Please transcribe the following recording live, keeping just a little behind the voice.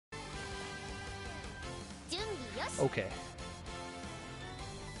Okay.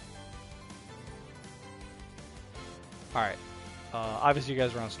 Alright. Obviously you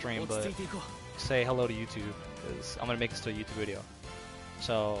guys are on stream, but say hello to YouTube, because I'm going to make this to a YouTube video.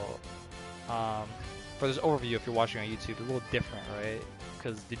 So, for this overview, if you're watching on YouTube, it's a little different, right?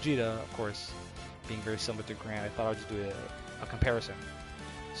 Because Djeeta, of course, being very similar to Gran, I thought I would just do a comparison.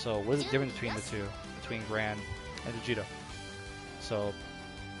 So, what is the difference between the two, between Gran and Djeeta? So,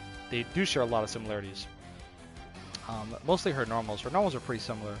 they do share a lot of similarities. Mostly her normals. Her normals are pretty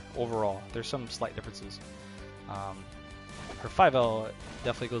similar overall. There's some slight differences. Her 5L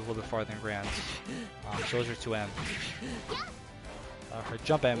definitely goes a little bit farther than Gran's. So is her 2M. Her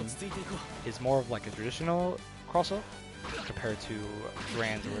jump M is more of like a traditional cross up compared to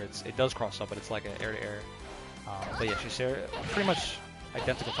Gran's, where it does cross up, but it's like an air to air. But yeah, she's pretty much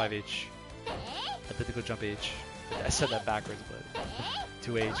identical 5H, identical jump H. I said that backwards, but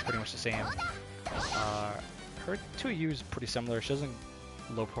 2H pretty much the same. Her 2U is pretty similar. She doesn't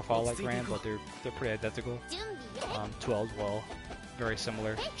low profile like Gran, but they're pretty identical. 2L as well, very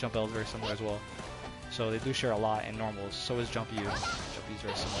similar. Jump L is very similar as well. So they do share a lot in normals. So is Jump U. Jump U is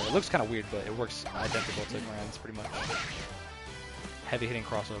very similar. It looks kind of weird, but it works identical to Gran's pretty much. Heavy hitting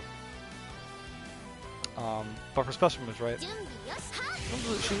crossover. But for special moves, right?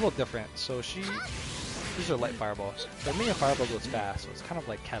 She's a little different. So these are light fireballs. The medium fireball goes fast, so it's kind of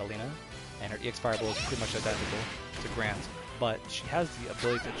like Catalina, and her EX fireball is pretty much identical to Gran's. But she has the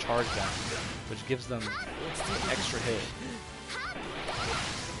ability to charge them, which gives them an extra hit.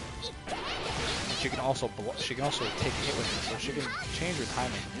 And she can also take a hit with it, so she can change her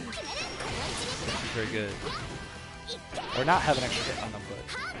timing, which is very good. Or not have an extra hit on them, but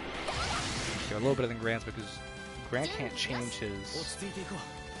they're a little better than Gran's, because Gran can't change his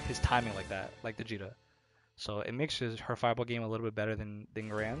timing like that, like the Djeeta. So it makes her fireball game a little bit better than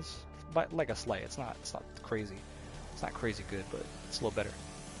Gran's, but like a slight. It's not crazy. It's not crazy good, but it's a little better.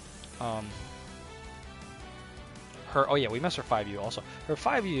 Oh yeah, we missed her 5U also. Her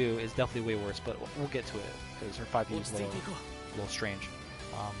 5U is definitely way worse, but we'll get to it, because her 5U is a little strange.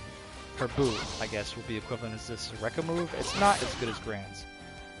 Her boot, I guess, will be equivalent as this Rekka move. It's not as good as Gran's.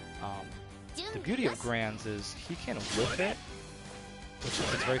 The beauty of Gran's is he can whip it, which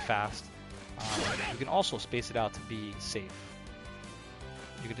is very fast. You can also space it out to be safe.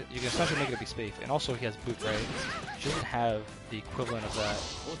 You can essentially make it to be safe, and also he has boot, right? She doesn't have the equivalent of that.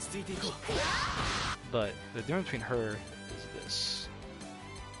 But the difference between her is this.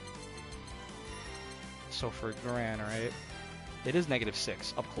 So for Gran, right? It is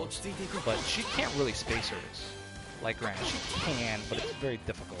 -6 up close, but she can't really space hers like Gran. She can, but it's very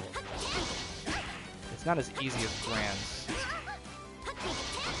difficult. It's not as easy as Gran's.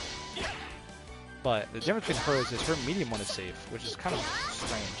 But the difference between hers is her medium one is safe, which is kind of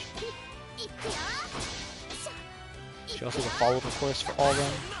strange. She also has a follow-up, of course, for all of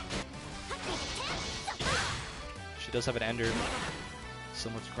them. She does have an ender,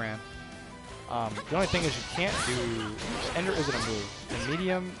 similar to Gran. The only thing is you can't do... Ender isn't a move. The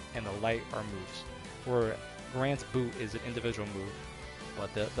medium and the light are moves, where Gran's boot is an individual move.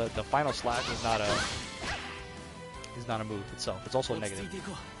 But the final slash is not a move itself. It's also a negative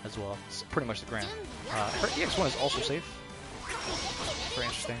as well. It's pretty much the Gran. Her EX1 is also safe. Very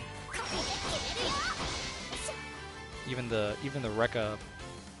interesting. Even the Rekka,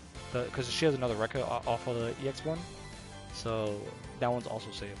 because she has another Rekka off of the EX1, so that one's also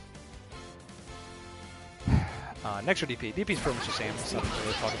safe. Next for DP. DP is pretty much the same. It's nothing to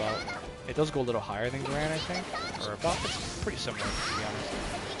really talk about. It does go a little higher than Gran, I think, or about. It's pretty similar, to be honest.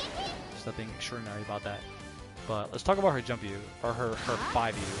 There's nothing extraordinary about that. But let's talk about her jump U, or her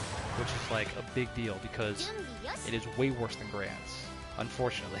 5U, which is like a big deal because it is way worse than Gran's,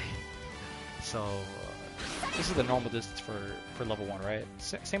 unfortunately. So this is the normal distance for level 1, right?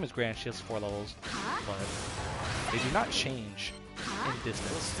 Same as Gran, she has 4 levels, but they do not change in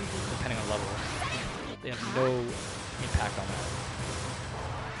distance depending on level. They have no impact on that.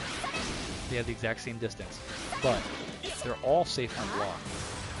 They have the exact same distance, but they're all safe on block.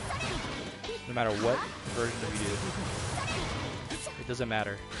 No matter what version of you do, it doesn't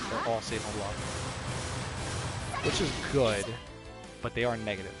matter. They're all safe on block, which is good, but they are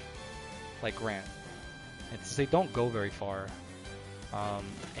negative, like Gran. They don't go very far,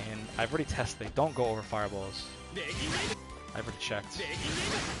 and I've already tested. They don't go over fireballs. I've already checked.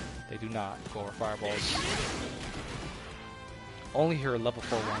 They do not go over fireballs. Only her level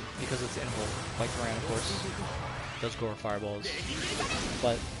 4 one, because it's invul, like Gran, of course, does go over fireballs.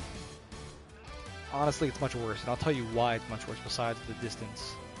 But honestly, it's much worse, and I'll tell you why it's much worse besides the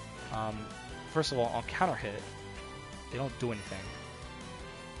distance. First of all, on counter hit, they don't do anything.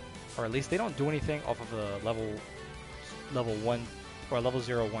 or at least they don't do anything off of the level 1 or level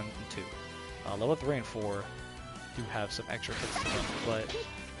 0, 1, and 2. Level 3 and 4 do have some extra hits to them, but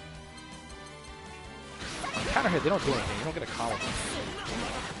on counter hit they don't do anything. You don't get a combo.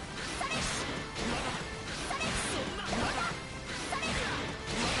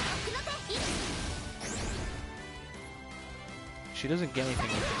 She doesn't get anything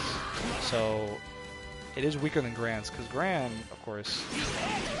with this, so it is weaker than Gran's, because Gran, of course,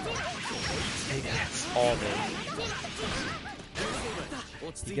 he gets all this.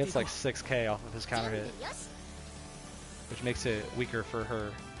 He gets like 6k off of his counter hit, which makes it weaker for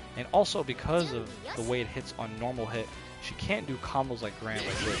her. And also because of the way it hits on normal hit, she can't do combos like Gran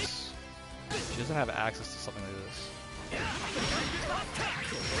like this. She doesn't have access to something like this.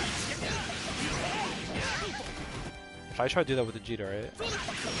 If I try to do that with the Djeeta, right?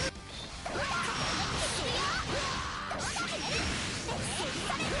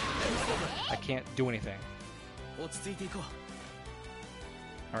 I can't do anything.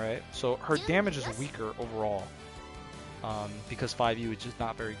 Alright, so her damage is weaker overall. Because 5U is just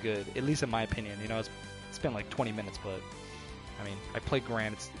not very good, at least in my opinion. You know, it's been like 20 minutes, but I mean, I played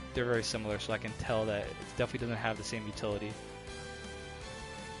Gran, they're very similar, so I can tell that it definitely doesn't have the same utility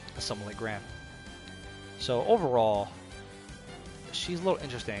as someone like Gran. So overall, she's a little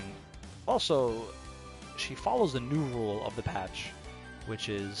interesting. Also, she follows the new rule of the patch, which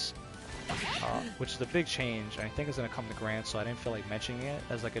is a big change, and I think it's going to come to Gran, so I didn't feel like mentioning it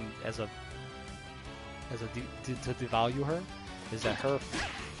as like to devalue her, is that her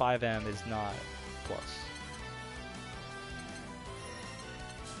 5M is not plus.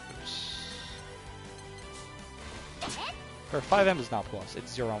 Oops. Her 5M is not plus,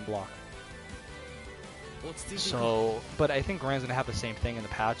 it's 0 on block. So, but I think Gran's gonna have the same thing in the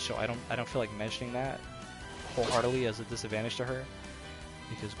patch, so I don't feel like mentioning that wholeheartedly as a disadvantage to her,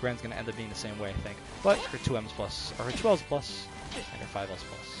 because Gran's gonna end up being the same way, I think. But her 2M's plus, or her 2L's plus, and her 5L's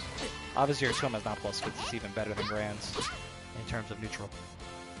plus. Obviously her 2M is not plus, because it's even better than Gran's in terms of neutral.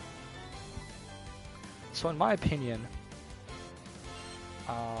 So in my opinion,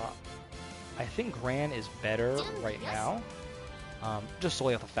 I think Gran is better right now. Just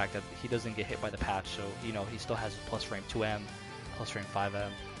solely off the fact that he doesn't get hit by the patch, so you know he still has plus frame 2M, plus frame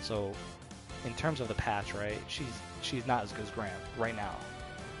 5M. So in terms of the patch, right, she's not as good as Gran right now.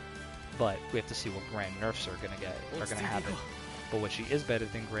 But we have to see what Gran nerfs are gonna happen. But what she is better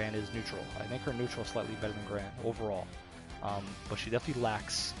than Gran is neutral. I think her neutral is slightly better than Gran overall. But she definitely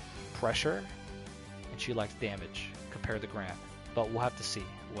lacks pressure and she lacks damage compared to Gran. But we'll have to see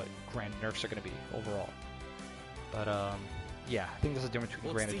what Gran nerfs are gonna be overall. But yeah, I think there's a difference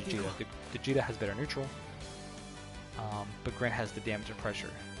between Gran and Djeeta. The Djeeta has better neutral, but Gran has the damage and pressure.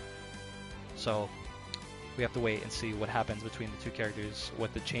 So we have to wait and see what happens between the two characters,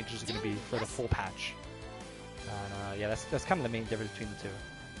 what the changes are going to be for the full patch. And yeah, that's kind of the main difference between the two.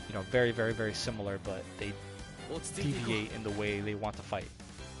 You know, very, very, very similar, but they deviate in the way they want to fight.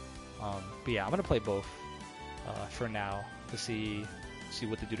 But yeah, I'm going to play both for now to see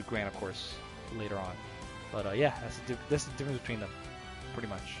what they do to Gran, of course, later on. But yeah, that's the difference between them, pretty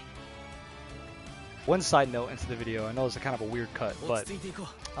much. One side note into the video, I know it's a kind of a weird cut, but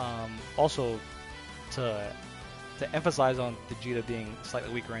also to emphasize on the Djeeta being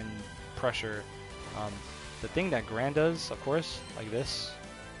slightly weaker in pressure, the thing that Gran does, of course, like this.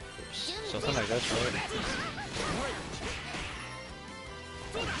 Oops. So something like this, right?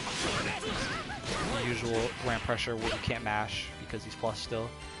 The usual Gran pressure where you can't mash because he's plus still.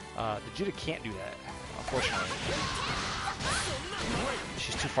 The Djeeta can't do that, unfortunately.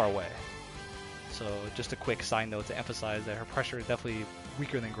 She's too far away. So just a quick side note to emphasize that her pressure is definitely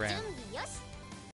weaker than Gran.